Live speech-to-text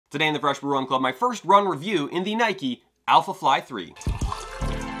Today in the Fresh Brew Run Club, my first run review in the Nike Alphafly 3.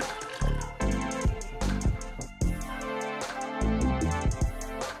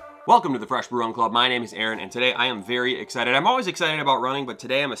 Welcome to the Fresh Brew Run Club. My name is Aaron, and today I am very excited. I'm always excited about running, but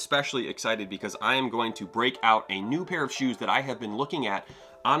today I'm especially excited because I am going to break out a new pair of shoes that I have been looking at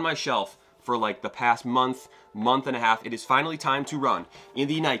on my shelf for like the past month and a half. It is finally time to run in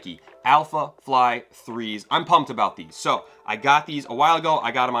the Nike Alphafly 3s. I'm pumped about these. So I got these a while ago. I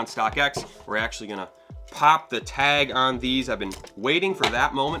got them on StockX. We're actually gonna pop the tag on these. I've been waiting for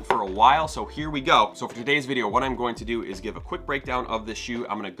that moment for a while, so here we go. So for today's video, what I'm going to do is give a quick breakdown of this shoe.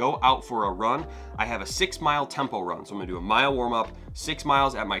 I'm gonna go out for a run. I have a 6-mile tempo run, so I'm gonna do a mile warm up, 6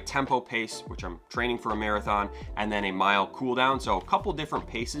 miles at my tempo pace, which I'm training for a marathon, and then a mile cool down. So a couple different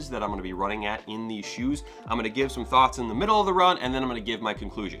paces that I'm gonna be running at in these shoes. I'm gonna give some thoughts in the middle of the run, and then I'm gonna give my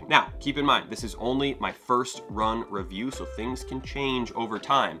conclusion. Now, keep in mind, this is only my first run review, so things can change over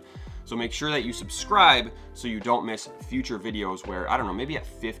time. So make sure that you subscribe so you don't miss future videos where, I don't know, maybe at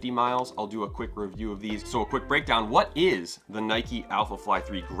 50 miles, I'll do a quick review of these. So a quick breakdown, what is the Nike Alphafly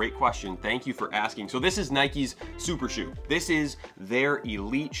 3? Great question, thank you for asking. So this is Nike's super shoe. This is their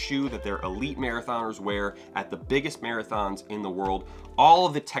elite shoe that their elite marathoners wear at the biggest marathons in the world. All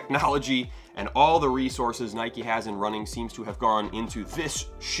of the technology and all the resources Nike has in running seems to have gone into this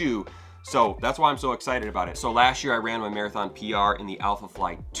shoe. So that's why I'm so excited about it. So last year I ran my marathon PR in the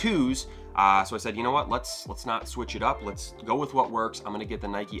Alphafly 2s. So I said, you know what, let's not switch it up. Let's go with what works. I'm gonna get the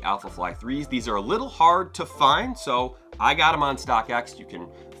Nike Alphafly 3s. These are a little hard to find, so I got them on StockX. You can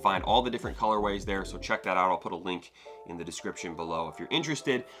find all the different colorways there, so check that out. I'll put a link in the description below if you're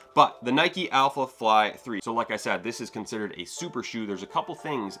interested. But the Nike Alphafly 3. So like I said, this is considered a super shoe. There's a couple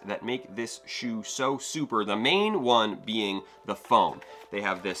things that make this shoe so super. The main one being the foam. They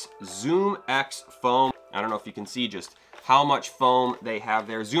have this Zoom X foam. I don't know if you can see just how much foam they have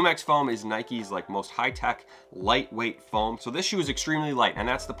there. Zoom X foam is Nike's like most high-tech, lightweight foam. So this shoe is extremely light, and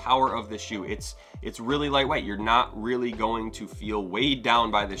that's the power of this shoe. It's really lightweight. You're not really going to feel weighed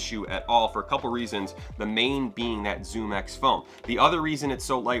down by this shoe at all for a couple reasons, the main being that Zoom X foam. The other reason it's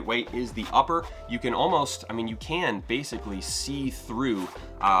so lightweight is the upper. You can almost, I mean, you can basically see through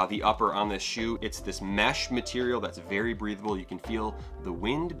the upper on this shoe. It's this mesh material that's very breathable. You can feel the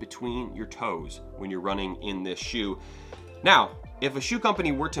wind between your toes when you're running in this shoe. Now, if a shoe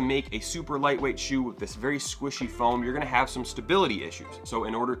company were to make a super lightweight shoe with this very squishy foam, you're gonna have some stability issues. So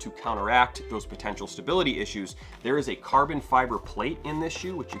in order to counteract those potential stability issues, there is a carbon fiber plate in this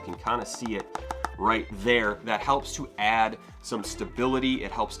shoe, which you can kind of see it right there, that helps to add some stability.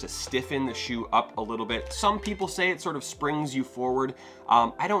 It helps to stiffen the shoe up a little bit. Some people say it sort of springs you forward.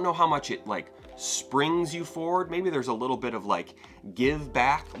 I don't know how much it like springs you forward. Maybe there's a little bit of like give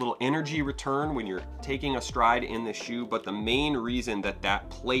back, a little energy return when you're taking a stride in the shoe, but the main reason that that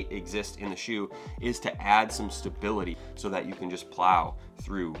plate exists in the shoe is to add some stability so that you can just plow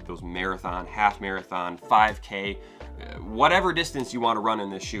through those marathon, half marathon, 5K, whatever distance you want to run in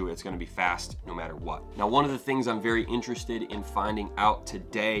this shoe. It's going to be fast no matter what. Now, one of the things I'm very interested in finding out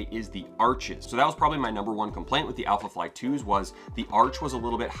today is the arches. So that was probably my #1 complaint with the Alphafly 2s, was the arch was a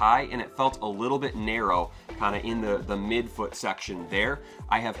little bit high and it felt a little bit narrow kind of in the midfoot section there.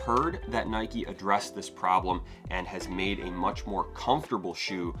 I have heard that Nike addressed this problem and has made a much more comfortable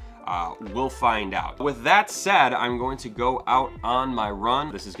shoe. We'll find out. With that said, I'm going to go out on my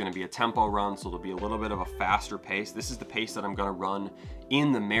run. This is going to be a tempo run, so there'll be a little bit of a faster pace. This is the pace that I'm going to run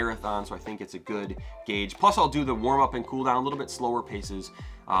in the marathon, so I think it's a good gauge. Plus, I'll do the warm up and cool down, a little bit slower paces,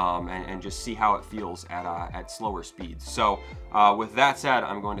 and just see how it feels at slower speeds. So with that said,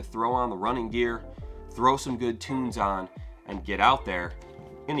 I'm going to throw on the running gear, throw some good tunes on, and get out there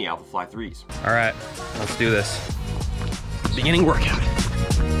in the Alphafly 3s. All right, let's do this. Beginning workout.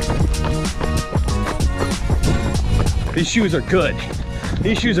 These shoes are good.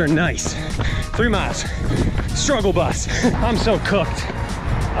 These shoes are nice. 3 miles, struggle bus. I'm so cooked.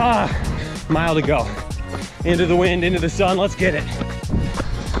 Mile to go. Into the wind, into the sun, let's get it.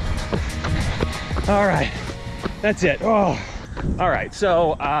 All right, that's it. Oh. All right,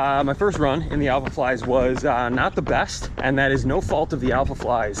 so my first run in the Alphaflys was not the best, and that is no fault of the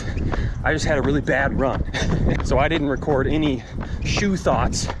Alphaflys. I just had a really bad run. So I didn't record any shoe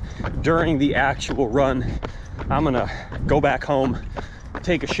thoughts during the actual run. I'm gonna go back home,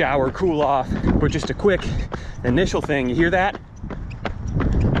 take a shower, cool off, but just a quick initial thing. You hear that?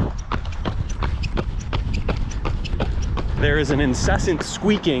 There is an incessant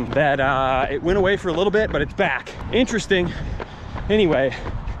squeaking that it went away for a little bit, but it's back. Interesting. Anyway,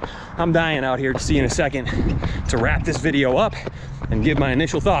 I'm dying out here to see in a second to wrap this video up and give my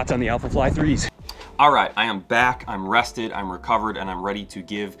initial thoughts on the Alphafly 3s. All right, I am back, I'm rested, I'm recovered, and I'm ready to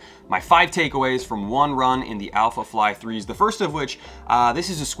give my 5 takeaways from one run in the Alphafly 3s. The first of which, this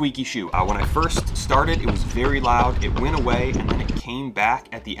is a squeaky shoe. When I first started, it was very loud, it went away, and then it came back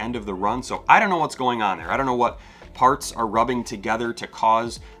at the end of the run, so I don't know what's going on there. I don't know what parts are rubbing together to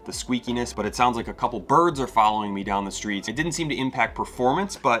cause the squeakiness, but it sounds like a couple birds are following me down the streets. It didn't seem to impact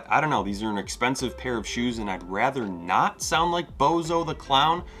performance, but I don't know, these are an expensive pair of shoes, and I'd rather not sound like Bozo the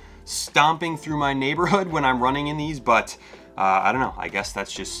Clown stomping through my neighborhood when I'm running in these, but I don't know, I guess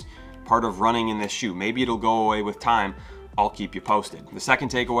that's just part of running in this shoe. Maybe it'll go away with time. I'll keep you posted. The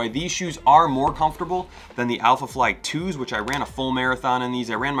second takeaway, these shoes are more comfortable than the Alphafly 2s, which I ran a full marathon in these.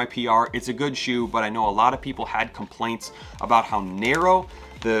 I ran my PR. It's a good shoe, but I know a lot of people had complaints about how narrow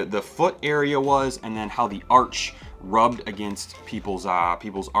the foot area was, and then how the arch rubbed against people's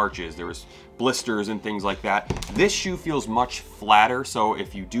arches. There was blisters and things like that. This shoe feels much flatter, so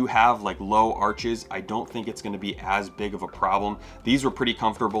if you do have like low arches, I don't think it's going to be as big of a problem. These were pretty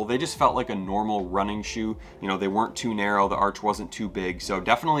comfortable. They just felt like a normal running shoe. You know, they weren't too narrow, the arch wasn't too big, so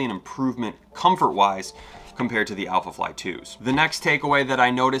definitely an improvement comfort-wise compared to the Alphafly 2s. The next takeaway that I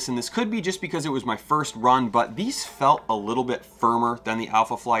noticed, and this could be just because it was my first run, but these felt a little bit firmer than the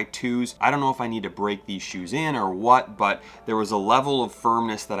Alphafly 2s. I don't know if I need to break these shoes in or what, but there was a level of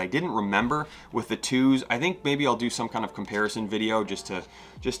firmness that I didn't remember with the 2s. I think maybe I'll do some kind of comparison video just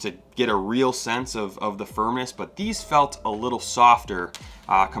to get a real sense of the firmness, but these felt a little softer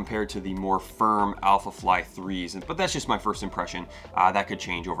compared to the more firm Alphafly 3s. But that's just my first impression. That could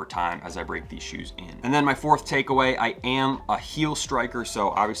change over time as I break these shoes in. And then my fourth takeaway, I am a heel striker, so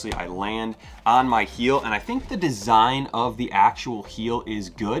obviously I land on my heel, and I think the design of the actual heel is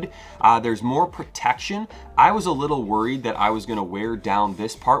good. There's more protection. I was a little worried that I was gonna wear down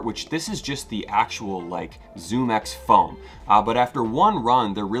this part, which this is just the actual like ZoomX foam. But after one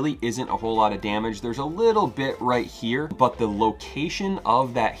run, there really isn't a whole lot of damage. There's a little bit right here, but the location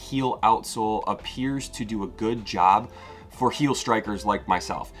of that heel outsole appears to do a good job for heel strikers like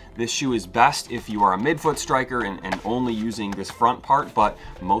myself. This shoe is best if you are a midfoot striker and only using this front part, but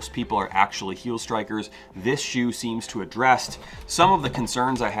most people are actually heel strikers. This shoe seems to address some of the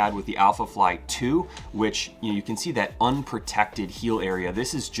concerns I had with the Alphafly 2, which you can see that unprotected heel area.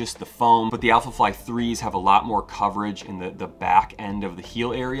 This is just the foam, but the Alphafly 3s have a lot more coverage in the back end of the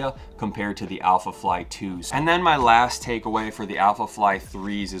heel area compared to the Alphafly 2s. And then my last takeaway for the Alphafly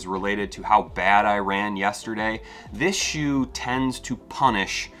 3s is related to how bad I ran yesterday. This shoe tends to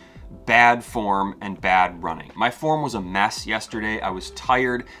punish bad form and bad running. My form was a mess yesterday. I was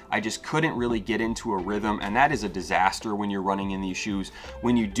tired. I just couldn't really get into a rhythm, and that is a disaster when you're running in these shoes.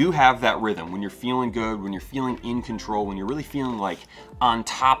 When you do have that rhythm, when you're feeling good, when you're feeling in control, when you're really feeling like on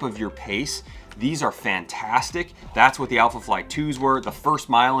top of your pace, these are fantastic. That's what the Alphafly 2s were. The first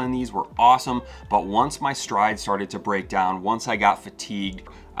mile in these were awesome, but once my stride started to break down, once I got fatigued,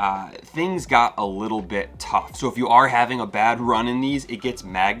 things got a little bit tough. So if you are having a bad run in these, it gets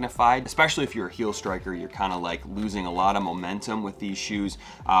magnified, especially if you're a heel striker. You're kind of like losing a lot of momentum with these shoes.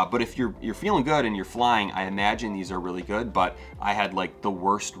 But if you're feeling good and you're flying, I imagine these are really good, but I had like the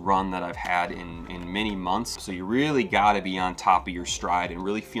worst run that I've had in many months. So you really gotta be on top of your stride and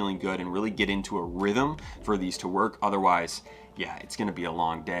really feeling good and really get into a rhythm for these to work. Otherwise, yeah, it's gonna be a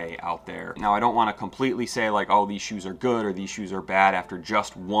long day out there. Now, I don't wanna completely say like, oh, these shoes are good or these shoes are bad after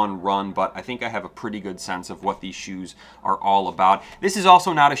just one run, but I think I have a pretty good sense of what these shoes are all about. This is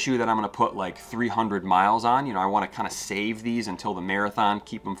also not a shoe that I'm gonna put like 300 miles on. You know, I wanna kind of save these until the marathon,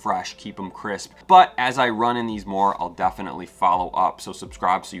 keep them fresh, keep them crisp. But as I run in these more, I'll definitely follow up. So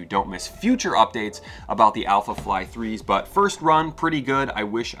subscribe so you don't miss future updates about the Alphafly 3s. But first run, pretty good. I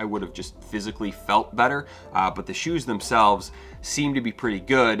wish I would have just physically felt better, but the shoes themselves seem to be pretty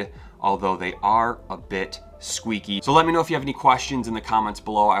good, although they are a bit squeaky. So let me know if you have any questions in the comments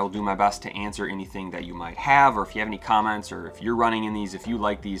below. I will do my best to answer anything that you might have, or if you have any comments, or if you're running in these, if you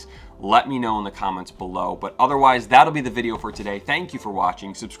like these, let me know in the comments below. But otherwise, that'll be the video for today. Thank you for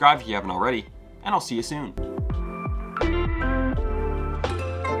watching. Subscribe if you haven't already, and I'll see you soon.